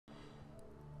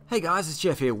Hey guys, it's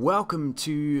Jeff here. Welcome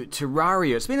to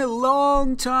Terraria. It's been a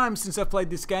long time since I've played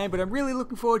this game, but I'm really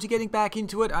looking forward to getting back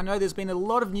into it. I know there's been a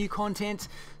lot of new content,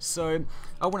 so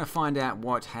I want to find out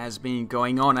what has been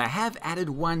going on. I have added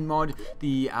one mod,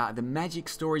 the magic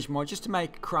storage mod, just to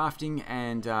make crafting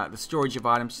and the storage of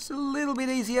items just a little bit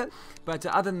easier. But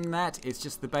other than that, it's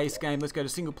just the base game. Let's go to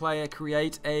single player,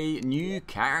 create a new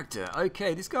character.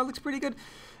 Okay, this guy looks pretty good.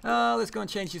 Let's go and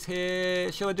change his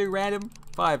hair. Shall I do random?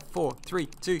 5, 4, 3,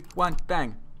 2, 1,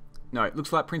 bang. No, it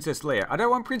looks like Princess Leia. I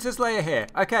don't want Princess Leia hair.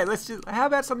 Okay, let's just, how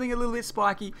about something a little bit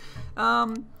spiky?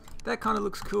 That kind of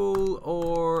looks cool,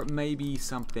 or maybe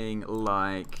something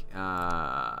like,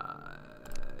 yeah,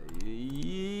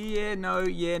 no,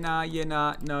 yeah,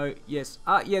 nah, no, yes.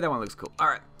 Yeah, that one looks cool. All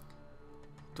right.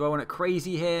 Do I want a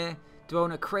crazy hair? Do I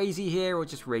want a crazy hair or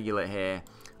just regular hair?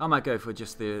 I might go for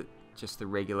just the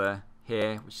regular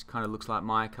hair, which kind of looks like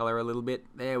my color a little bit.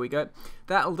 There we go.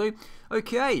 That'll do.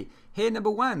 Okay, hair number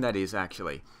 1, that is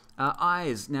actually.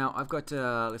 Eyes. Now, I've got,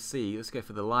 let's see, let's go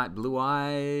for the light blue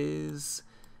eyes.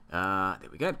 There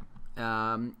we go.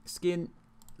 Skin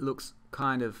looks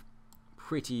kind of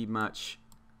pretty much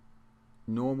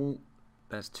normal.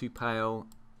 That's too pale.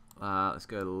 Let's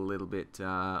go a little bit,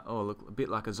 oh, look, a bit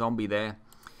like a zombie there.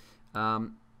 Oh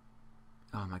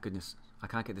my goodness, I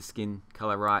can't get the skin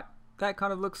color right. That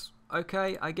kind of looks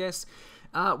okay, I guess.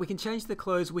 We can change the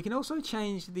clothes. We can also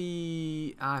change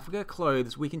the, if we go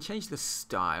clothes, we can change the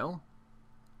style.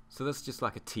 So that's just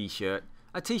like a t-shirt.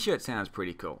 A t-shirt sounds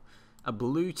pretty cool. A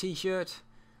blue t-shirt,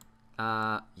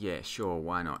 yeah, sure,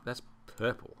 why not? That's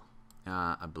purple.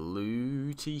 A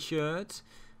blue t-shirt.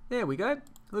 There we go.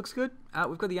 Looks good.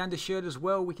 We've got the undershirt as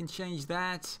well. We can change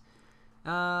that.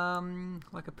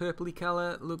 Like a purpley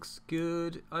color. Looks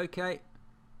good. Okay.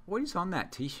 What is on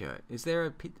that t-shirt? Is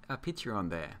there a picture on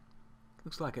there?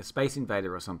 Looks like a Space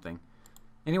Invader or something.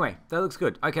 Anyway, that looks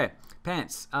good. Okay,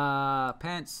 pants.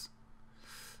 Pants.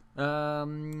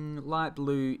 Light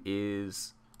blue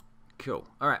is cool.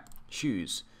 Alright,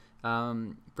 shoes.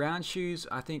 Brown shoes,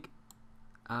 I think,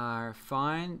 are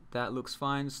fine. That looks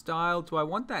fine. Style, do I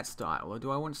want that style or do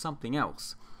I want something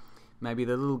else? Maybe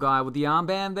the little guy with the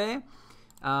armband there,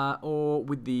 or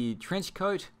with the trench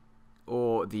coat,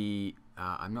 or the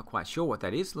I'm not quite sure what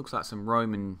that is. Looks like some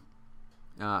Roman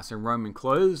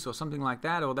clothes or something like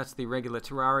that, or that's the regular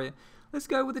Terraria. Let's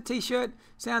go with the t-shirt.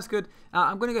 Sounds good.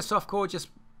 I'm going to go softcore just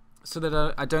so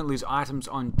that I don't lose items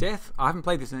on death. I haven't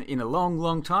played this in a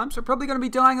long time, so I'm probably going to be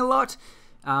dying a lot.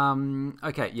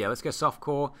 Okay, yeah, let's go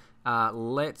softcore.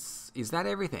 Is that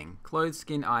everything? Clothes,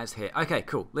 skin, eyes, hair. Okay,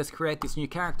 cool. Let's create this new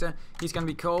character. He's going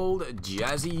to be called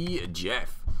Jazzy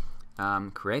Jeff.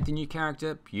 Create the new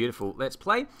character. Beautiful. Let's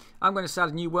play. I'm going to start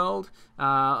a new world.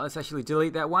 Let's actually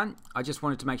delete that one. I just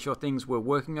wanted to make sure things were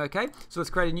working okay. So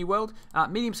let's create a new world.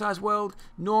 Medium-sized world.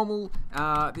 Normal.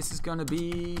 This is going to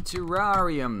be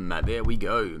Terrarium. There we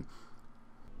go.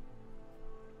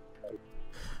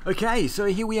 Okay, so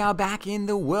here we are back in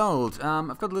the world.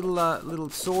 I've got a little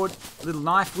sword, little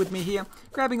knife with me here,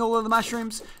 grabbing all of the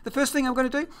mushrooms. The first thing I'm going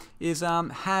to do is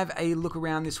have a look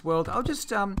around this world. I'll just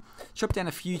chop down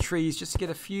a few trees just to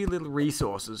get a few little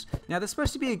resources. Now, there's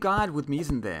supposed to be a guide with me,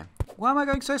 isn't there? Why am I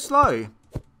going so slow?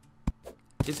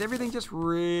 Is everything just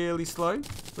really slow?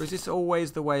 Or is this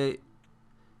always the way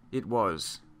it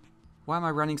was? Why am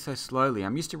I running so slowly?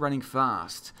 I'm used to running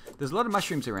fast. There's a lot of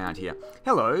mushrooms around here.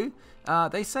 Hello.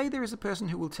 They say there is a person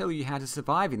who will tell you how to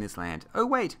survive in this land. Oh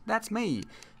wait, that's me.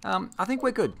 I think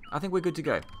we're good. I think we're good to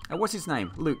go. What's his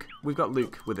name? Luke. We've got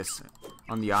Luke with us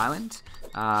on the island.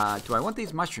 Do I want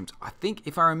these mushrooms? I think,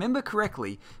 if I remember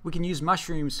correctly, we can use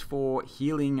mushrooms for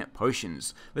healing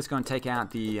potions. Let's go and take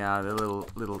out the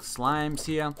little slimes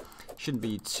here. Shouldn't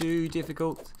be too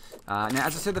difficult. Now,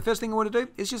 as I said, the first thing I want to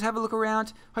do is just have a look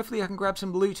around. Hopefully I can grab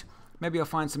some loot. Maybe I'll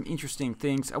find some interesting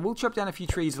things. I will chop down a few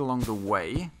trees along the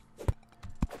way.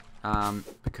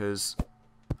 Because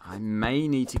I may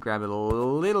need to grab a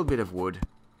little bit of wood.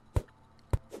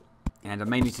 And I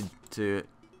may need to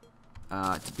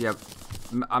be able...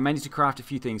 I may need to craft a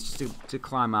few things just to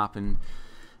climb up and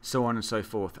so on and so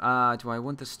forth. Do I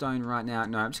want the stone right now?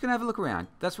 No, I'm just going to have a look around.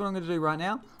 That's what I'm going to do right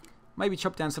now. Maybe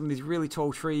chop down some of these really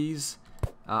tall trees.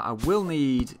 I will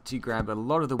need to grab a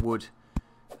lot of the wood.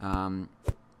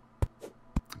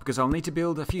 Because I'll need to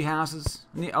build a few houses.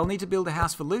 I'll need to build a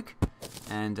house for Luke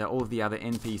and all of the other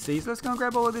NPCs. Let's go and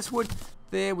grab all of this wood.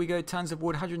 There we go, tons of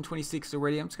wood, 126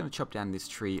 already. I'm just going to chop down this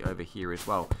tree over here as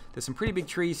well. There's some pretty big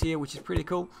trees here, which is pretty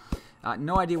cool.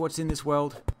 No idea what's in this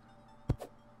world.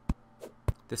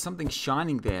 There's something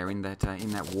shining there in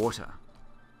that water.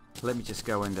 Let me just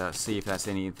go and see if that's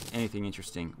anything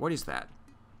interesting. What is that?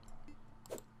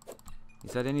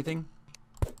 Is that anything?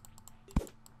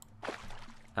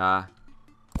 Oh,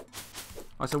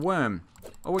 it's a worm.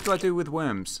 Oh, what do I do with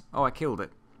worms? Oh, I killed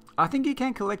it. I think you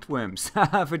can collect worms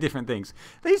for different things.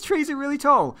 These trees are really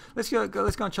tall. Let's go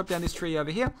and chop down this tree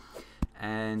over here.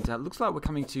 And looks like we're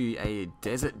coming to a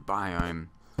desert biome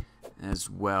as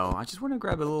well. I just want to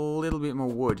grab a little bit more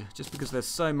wood, just because there's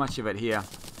so much of it here.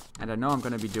 And I know I'm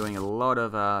going to be doing a lot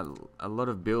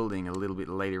of building a little bit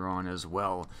later on as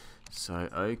well. So,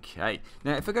 okay.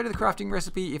 Now, if I go to the crafting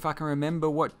recipe, if I can remember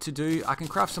what to do, I can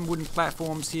craft some wooden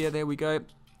platforms here. There we go.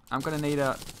 I'm going to need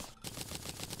a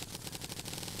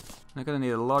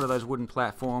lot of those wooden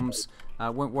platforms.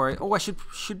 Won't worry. Oh, I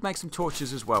should make some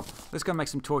torches as well. Let's go make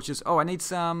some torches. Oh, I need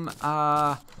some.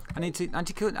 I need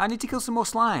to kill some more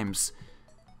slimes.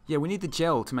 Yeah, we need the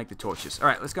gel to make the torches. All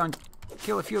right, let's go and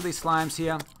kill a few of these slimes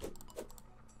here,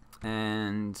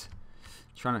 and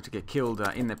try not to get killed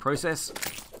in the process.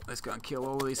 Let's go and kill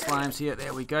all of these slimes here.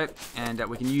 There we go. And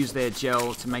we can use their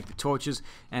gel to make the torches.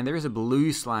 And there is a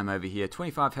blue slime over here.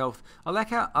 25 health. I like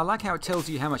how it tells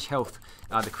you how much health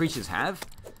the creatures have.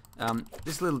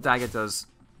 This little dagger does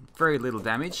very little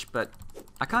damage, but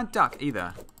I can't duck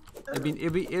either.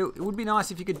 It would be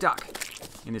nice if you could duck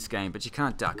in this game, but you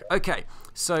can't duck. Okay,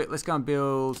 so let's go and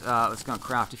build. Let's go and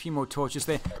craft a few more torches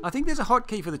there. I think there's a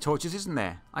hotkey for the torches, isn't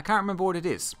there? I can't remember what it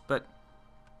is, but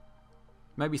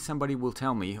maybe somebody will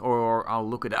tell me, or I'll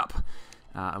look it up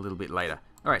a little bit later.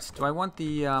 All right, do I want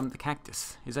the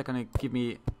cactus? Is that going to give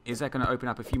me? Is that going to open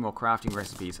up a few more crafting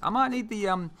recipes? I might need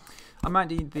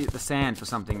the sand for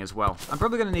something as well. I'm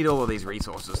probably going to need all of these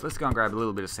resources. Let's go and grab a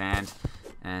little bit of sand,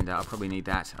 and I'll probably need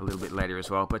that a little bit later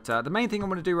as well. But the main thing I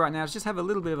want to do right now is just have a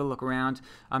little bit of a look around.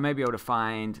 I may be able to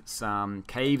find some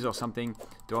caves or something.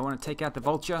 Do I want to take out the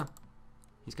vulture?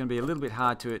 He's going to be a little bit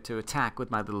hard to attack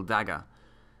with my little dagger.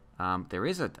 There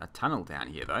is a tunnel down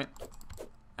here though.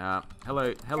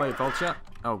 Hello, vulture.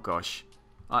 Oh gosh,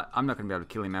 I'm not going to be able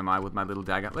to kill him, am I, with my little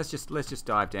dagger? Let's just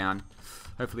dive down.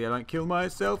 Hopefully I don't kill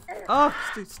myself. Oh,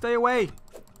 stay away!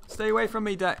 Stay away from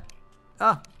me,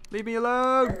 leave me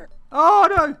alone! Oh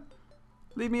no!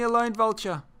 Leave me alone,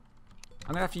 vulture.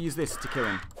 I'm gonna have to use this to kill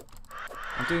him.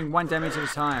 I'm doing 1 damage at a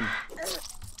time.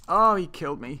 Oh, he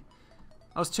killed me.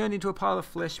 I was turned into a pile of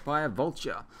flesh by a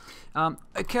vulture.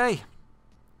 Okay,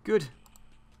 good.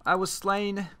 I was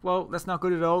slain. Well, that's not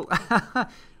good at all. I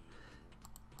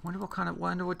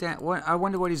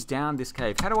wonder what is down this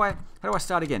cave. How do I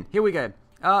start again? Here we go.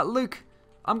 Luke,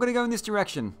 I'm gonna go in this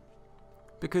direction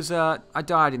because I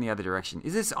died in the other direction.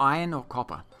 Is this iron or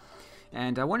copper?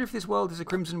 And I wonder if this world is a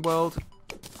crimson world.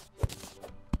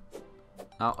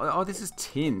 Oh, this is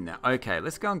tin. Okay,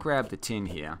 let's go and grab the tin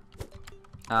here.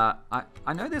 I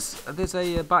know there's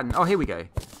a button. Oh, here we go.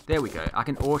 There we go. I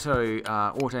can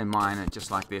auto mine it just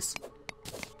like this.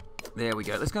 There we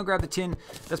go. Let's go and grab the tin.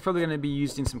 That's probably going to be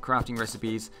used in some crafting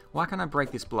recipes. Why can't I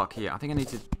break this block here? I think I need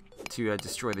to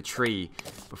destroy the tree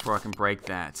before I can break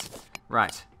that.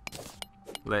 Right.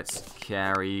 Let's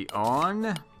carry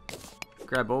on.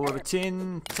 Grab all of the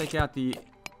tin. Take out the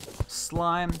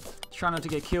slime. Try not to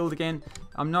get killed again.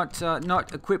 I'm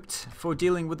not equipped for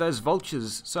dealing with those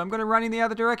vultures, so I'm going to run in the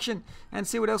other direction and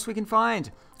see what else we can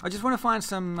find. I just want to find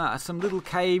some little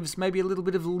caves, maybe a little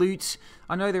bit of loot.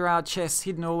 I know there are chests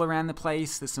hidden all around the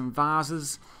place. There's some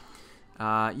vases.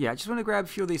 Yeah, I just want to grab a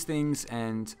few of these things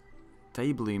and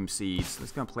daybloom seeds.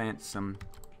 Let's go and plant some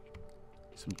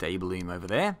daybloom over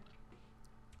there.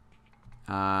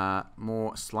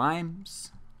 More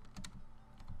slimes.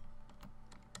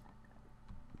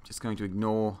 Just going to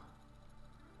ignore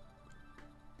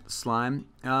the slime.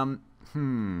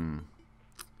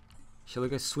 Shall we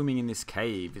go swimming in this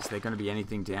cave? Is there going to be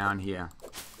anything down here?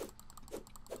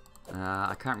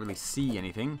 I can't really see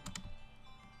anything.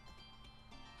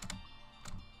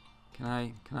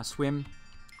 Can I swim?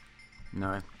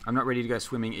 No, I'm not ready to go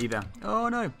swimming either. Oh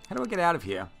no, how do I get out of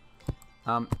here?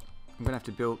 I'm gonna have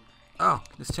to build. Oh,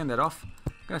 let's turn that off.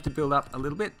 I'm gonna have to build up a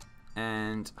little bit,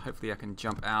 and hopefully I can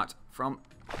jump out from.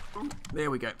 There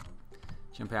we go.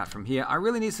 Jump out from here. I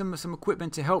really need some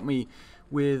equipment to help me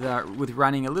with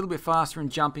running a little bit faster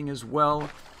and jumping as well.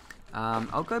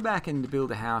 I'll go back and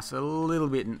build a house a little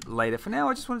bit later. For now,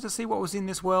 I just wanted to see what was in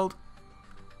this world.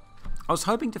 I was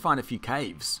hoping to find a few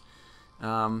caves.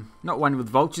 Not one with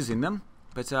vultures in them,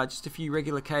 but just a few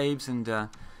regular caves and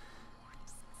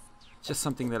just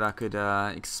something that I could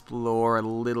explore a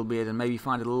little bit and maybe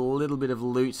find a little bit of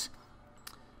loot.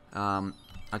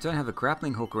 I don't have a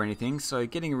grappling hook or anything, so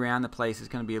getting around the place is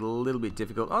going to be a little bit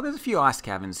difficult. Oh, there's a few ice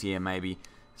caverns here, maybe.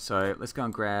 So let's go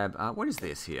and grab. What is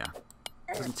this here?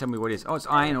 It doesn't tell me what it is. Oh, it's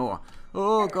iron ore.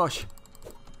 Oh gosh.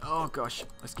 Oh gosh.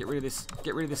 Let's get rid of this.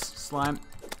 Get rid of this slime.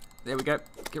 There we go.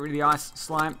 Get rid of the ice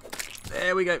slime.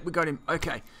 There we go. We got him.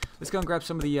 Okay. Let's go and grab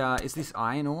some of the... is this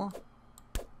iron ore?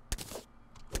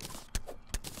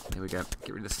 There we go.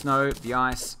 Get rid of the snow, the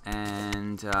ice,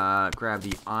 and grab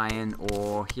the iron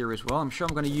ore here as well. I'm sure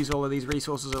I'm going to use all of these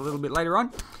resources a little bit later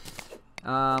on.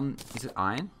 Is it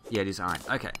iron? Yeah, it is iron.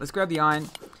 Okay, let's grab the iron,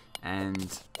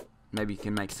 and maybe you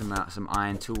can make some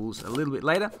iron tools a little bit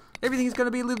later. Everything is going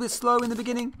to be a little bit slow in the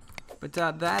beginning, but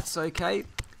that's okay.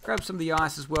 Grab some of the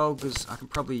ice as well, because I can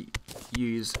probably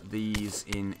use these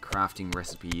in crafting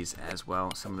recipes as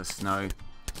well. Some of the snow.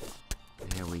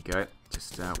 There we go.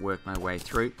 Just work my way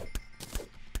through.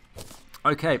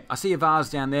 Okay, I see a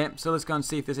vase down there, so let's go and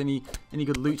see if there's any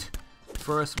good loot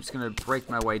for us. I'm just going to break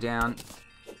my way down.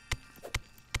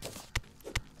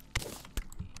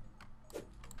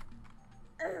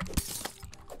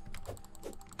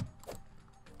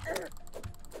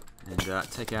 And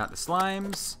take out the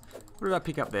slimes. What did I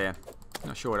pick up there?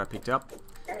 Not sure what I picked up.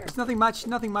 There's nothing much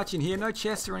in here. No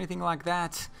chests or anything like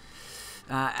that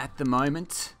at the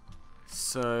moment.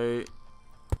 So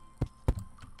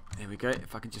there we go.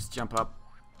 If I can just jump up.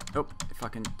 Oh, if I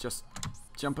can just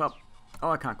jump up. Oh,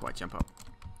 I can't quite jump up.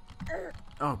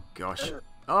 Oh gosh.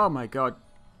 Oh my god.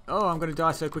 Oh, I'm going to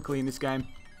die so quickly in this game.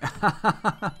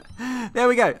 There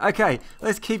we go. Okay,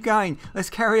 let's keep going. Let's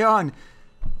carry on.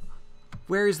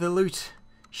 Where is the loot?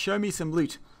 Show me some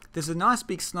loot. There's a nice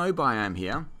big snow biome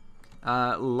here.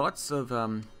 Lots of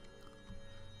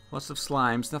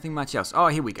slimes. Nothing much else. Oh,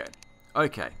 here we go.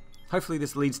 Okay. Hopefully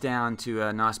this leads down to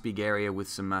a nice big area with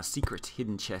some secret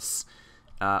hidden chests.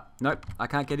 Nope. I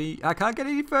can't get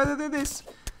any further than this.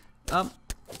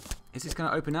 Is this going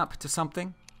to open up to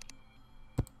something?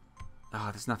 Oh,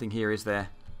 there's nothing here, is there?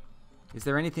 Is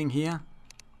there anything here?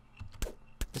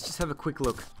 Let's just have a quick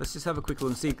look. Let's just have a quick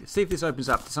look and see if this opens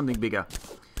up to something bigger.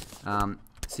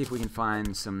 See if we can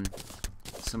find some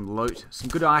loot, some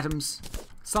good items,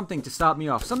 something to start me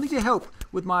off, something to help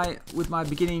with my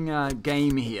beginning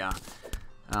game here.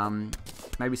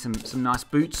 Maybe some nice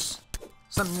boots,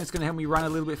 something that's going to help me run a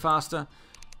little bit faster.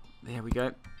 There we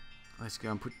go. Let's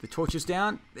go and put the torches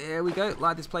down. There we go.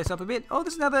 Light this place up a bit. Oh,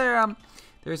 there's another.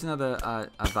 There is another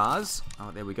a vase.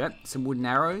 Oh, there we go. Some wooden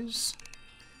arrows.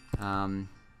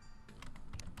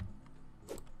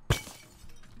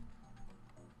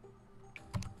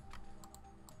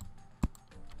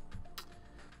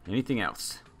 Anything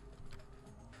else?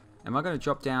 Am I going to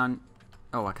drop down?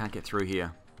 Oh, I can't get through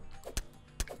here.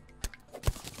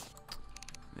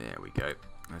 There we go.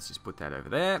 Let's just put that over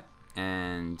there.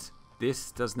 And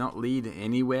this does not lead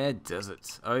anywhere, does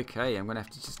it? Okay, I'm going to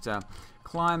have to just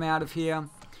climb out of here.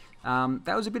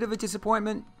 That was a bit of a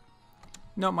disappointment.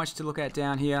 Not much to look at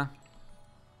down here.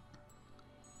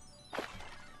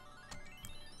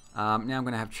 Now I'm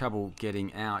going to have trouble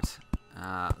getting out.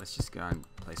 Let's just go and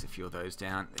place a few of those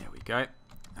down. There we go.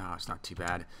 Oh, it's not too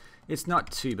bad. It's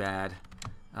not too bad.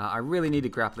 I really need a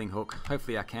grappling hook.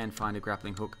 Hopefully I can find a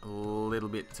grappling hook a little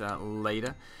bit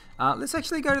later. Let's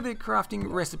actually go to the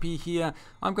crafting recipe here.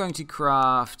 I'm going to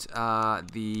craft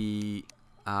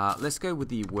let's go with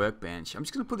the workbench. I'm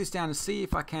just going to put this down and see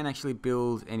if I can actually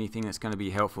build anything that's going to be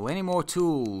helpful. Any more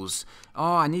tools?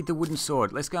 Oh, I need the wooden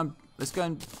sword. Let's go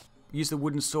and use the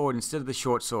wooden sword instead of the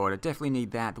short sword. I definitely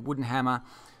need that. The wooden hammer.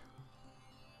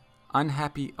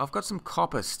 Unhappy. I've got some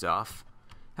copper stuff.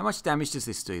 How much damage does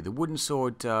this do? The wooden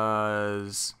sword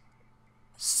does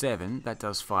 7. That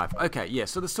does 5. Okay, yeah.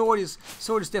 So the sword is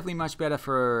definitely much better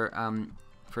for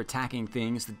attacking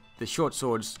things. The short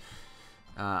swords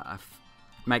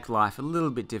make life a little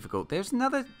bit difficult. There's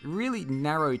another really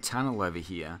narrow tunnel over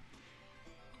here.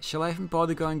 Shall I even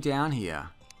bother going down here?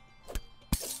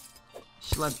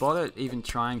 Shall I bother even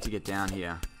trying to get down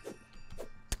here?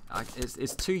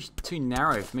 It's too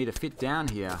narrow for me to fit down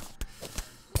here.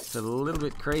 It's a little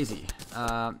bit crazy.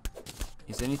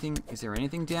 Is there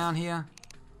anything down here?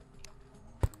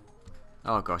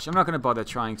 Oh gosh, I'm not going to bother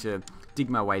trying to dig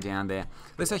my way down there.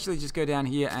 Let's actually just go down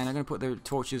here, and I'm going to put the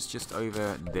torches just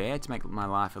over there to make my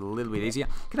life a little bit easier.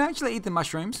 Can I actually eat the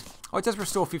mushrooms? Oh, it does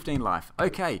restore 15 life.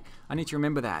 Okay, I need to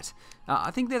remember that.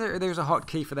 I think there's a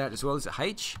hotkey for that as well. Is it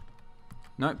H?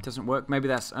 Nope, doesn't work. Maybe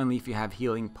that's only if you have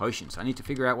healing potions. I need to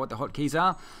figure out what the hotkeys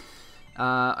are.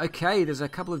 Okay, there's a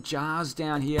couple of jars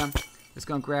down here. Let's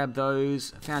go and grab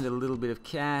those. I found a little bit of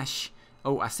cash.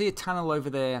 Oh, I see a tunnel over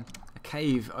there. A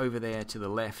cave over there to the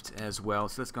left as well.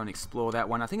 So let's go and explore that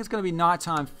one. I think it's going to be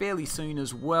nighttime fairly soon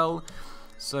as well.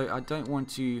 So I don't want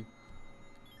to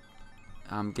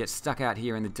get stuck out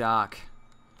here in the dark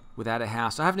without a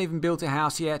house. I haven't even built a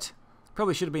house yet.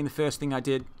 Probably should have been the first thing I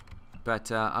did.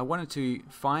 But I wanted to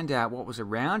find out what was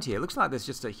around here. It looks like there's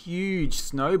just a huge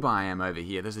snow biome over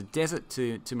here. There's a desert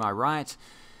to my right.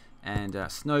 and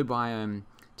snow biome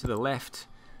to the left.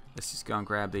 Let's just go and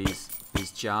grab these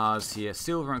jars here.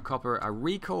 Silver and copper, a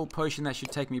recall potion that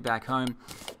should take me back home,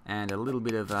 and a little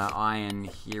bit of iron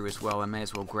here as well. I may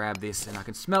as well grab this, and I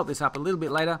can smelt this up a little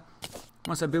bit later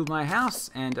once I build my house,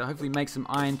 and hopefully make some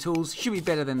iron tools. Should be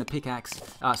better than the pickaxe,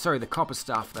 sorry, the copper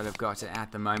stuff that I've got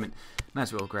at the moment. May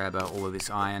as well grab all of this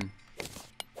iron.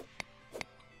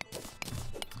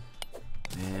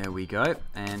 There we go,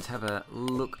 and have a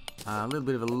look, a little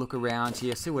bit of a look around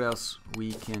here, see what else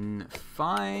we can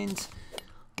find.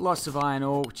 Lots of iron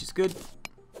ore, which is good.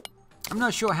 I'm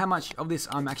not sure how much of this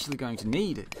I'm actually going to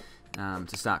need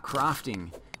to start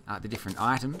crafting the different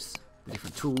items, the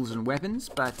different tools and weapons,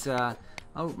 but I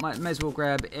may as well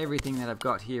grab everything that I've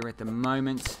got here at the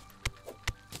moment,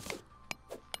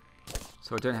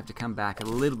 so I don't have to come back a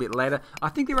little bit later. I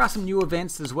think there are some new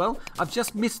events as well. I've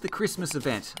just missed the Christmas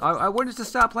event. I wanted to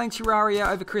start playing Terraria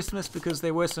over Christmas because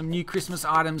there were some new Christmas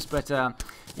items, but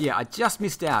yeah, I just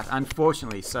missed out,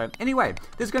 unfortunately. So anyway,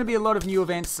 there's going to be a lot of new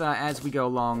events as we go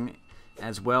along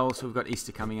as well. So we've got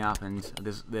Easter coming up, and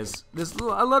there's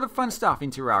a lot of fun stuff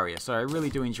in Terraria, so I really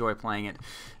do enjoy playing it.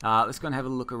 Let's go and have a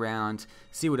look around,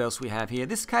 see what else we have here.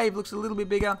 This cave looks a little bit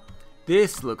bigger.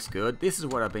 This looks good. This is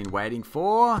what I've been waiting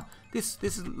for. This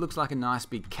looks like a nice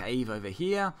big cave over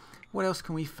here. What else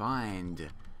can we find?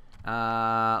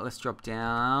 Let's drop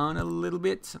down a little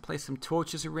bit. Place some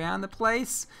torches around the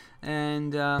place,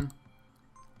 and I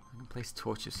can place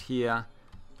torches here.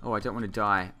 Oh, I don't want to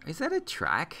die. Is that a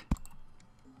track?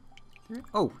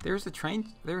 Oh, there is a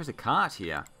train. There is a cart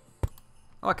here.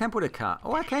 Oh, I can put a cart.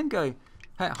 Oh, I can go.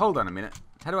 Hey, hold on a minute.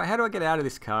 How do I get out of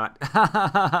this cart?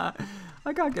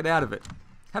 I can't get out of it.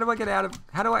 How do I get out of?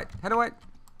 How do I?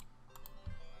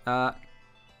 I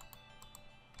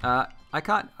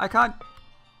can't. I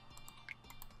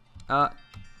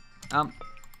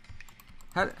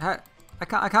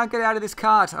can't get out of this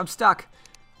cart. I'm stuck.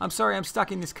 I'm sorry, I'm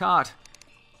stuck in this cart.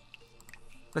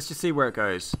 Let's just see where it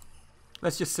goes.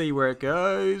 Let's just see where it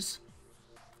goes.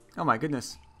 Oh my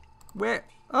goodness. Where?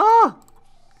 Oh!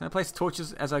 Can I place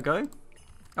torches as I go?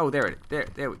 Oh, there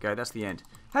we go. That's the end.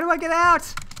 How do I get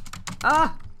out?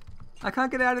 Ah! I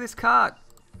can't get out of this cart.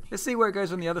 Let's see where it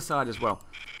goes on the other side as well.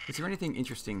 Is there anything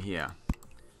interesting here?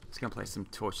 Let's go and place some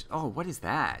torches. Oh, what is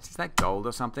that? Is that gold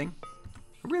or something?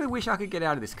 I really wish I could get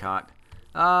out of this cart.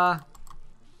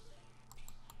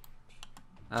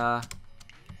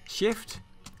 Shift.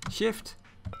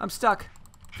 I'm stuck.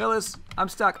 Fellas, I'm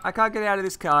stuck. I can't get out of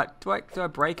this cart. Do I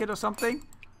break it or something?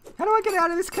 How do I get out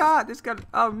of this cart?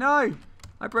 Oh no!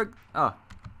 I broke. Oh,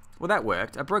 well that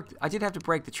worked. I did have to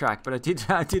break the track, but I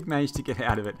did manage to get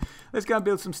out of it. Let's go and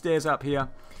build some stairs up here.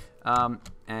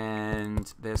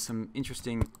 And there's some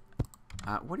interesting.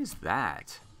 What is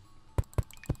that?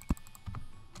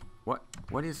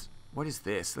 What is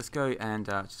this? Let's go and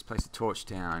just place a torch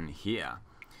down here.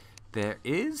 There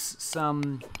is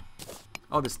some.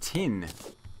 Oh, there's tin.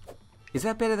 Is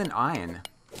that better than iron?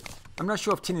 I'm not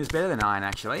sure if tin is better than iron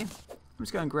actually. I'm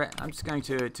just going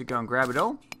to go and grab it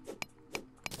all.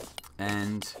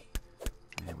 And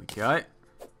there we go.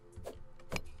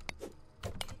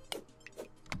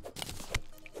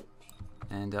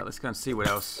 And let's go and see what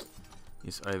else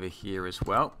is over here as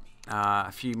well.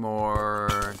 A few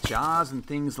more jars and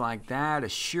things like that. A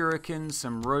shuriken,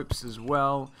 some ropes as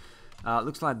well.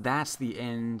 Looks like that's the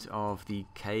end of the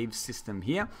cave system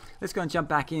here. Let's go and jump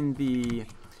back in the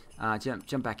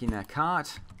jump back in the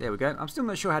cart. There we go. I'm still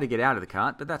not sure how to get out of the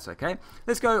cart, but that's okay.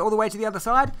 Let's go all the way to the other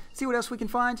side. See what else we can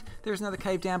find. There's another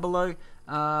cave down below.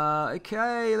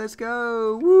 Okay, let's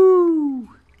go. Woo!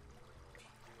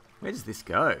 Where does this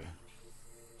go?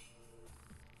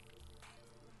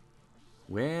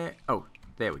 Where? Oh,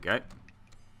 there we go.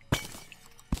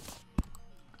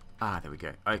 Ah, there we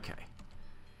go. Okay.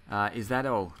 Is that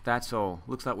all? That's all.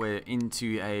 Looks like we're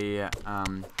into a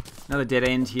another dead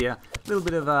end here. A little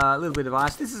bit of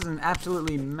ice. This is an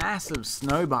absolutely massive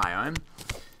snow biome.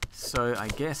 So I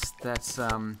guess that's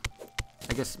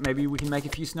I guess maybe we can make a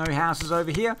few snow houses over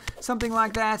here, something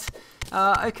like that.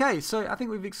 Okay, so I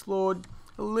think we've explored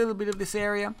a little bit of this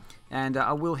area, and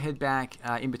I will head back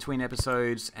in between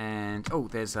episodes. And oh,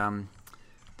 there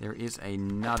is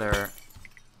another.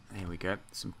 There we go.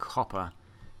 Some copper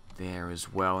there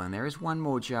as well, and there is one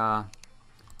more jar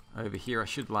over here. I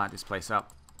should light this place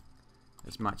up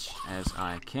as much as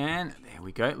I can. There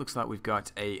we go. It looks like we've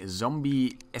got a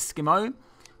zombie Eskimo. A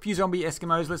few zombie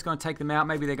Eskimos. Let's go and take them out.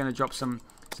 Maybe they're going to drop some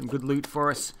good loot for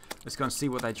us. Let's go and see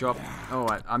what they drop. Oh,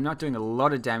 I'm not doing a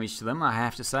lot of damage to them, I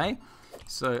have to say.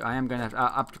 So I am going to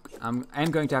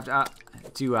have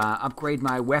to upgrade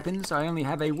my weapons. I only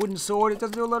have a wooden sword. It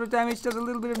doesn't do a lot of damage. Does a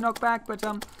little bit of knockback, but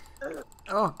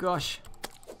Oh, gosh.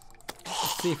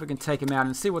 Let's see if we can take them out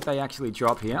and see what they actually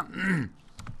drop here.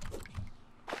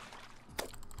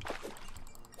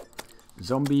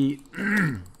 Zombie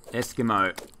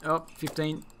Eskimo. Oh,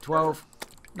 15, 12.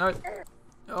 No.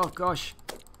 Oh, gosh.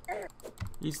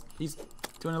 He's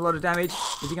doing a lot of damage.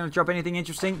 Is he going to drop anything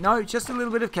interesting? No, just a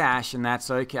little bit of cash, and that's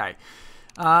okay.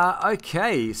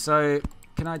 Okay, so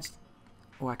can I just...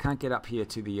 Oh, I can't get up here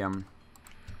to the...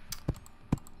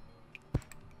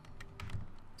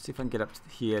 See if I can get up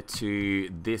here to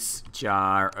this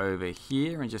jar over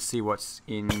here and just see what's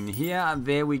in here.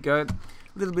 There we go. A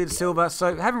little bit of silver. So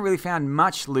I haven't really found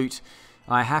much loot,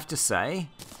 I have to say.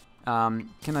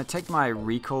 Can I take my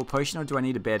recall potion, or do I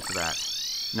need a bed for that?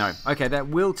 No. Okay, that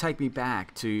will take me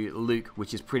back to Luke,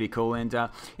 which is pretty cool. And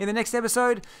in the next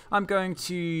episode, I'm going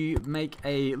to make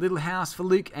a little house for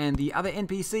Luke and the other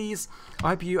NPCs. I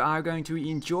hope you are going to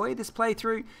enjoy this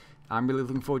playthrough. I'm really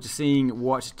looking forward to seeing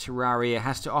what Terraria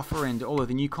has to offer and all of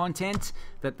the new content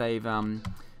that they've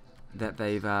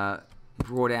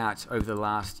brought out over the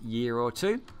last year or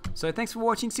two. So thanks for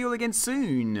watching. See you all again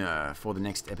soon for the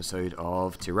next episode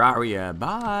of Terraria.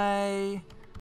 Bye!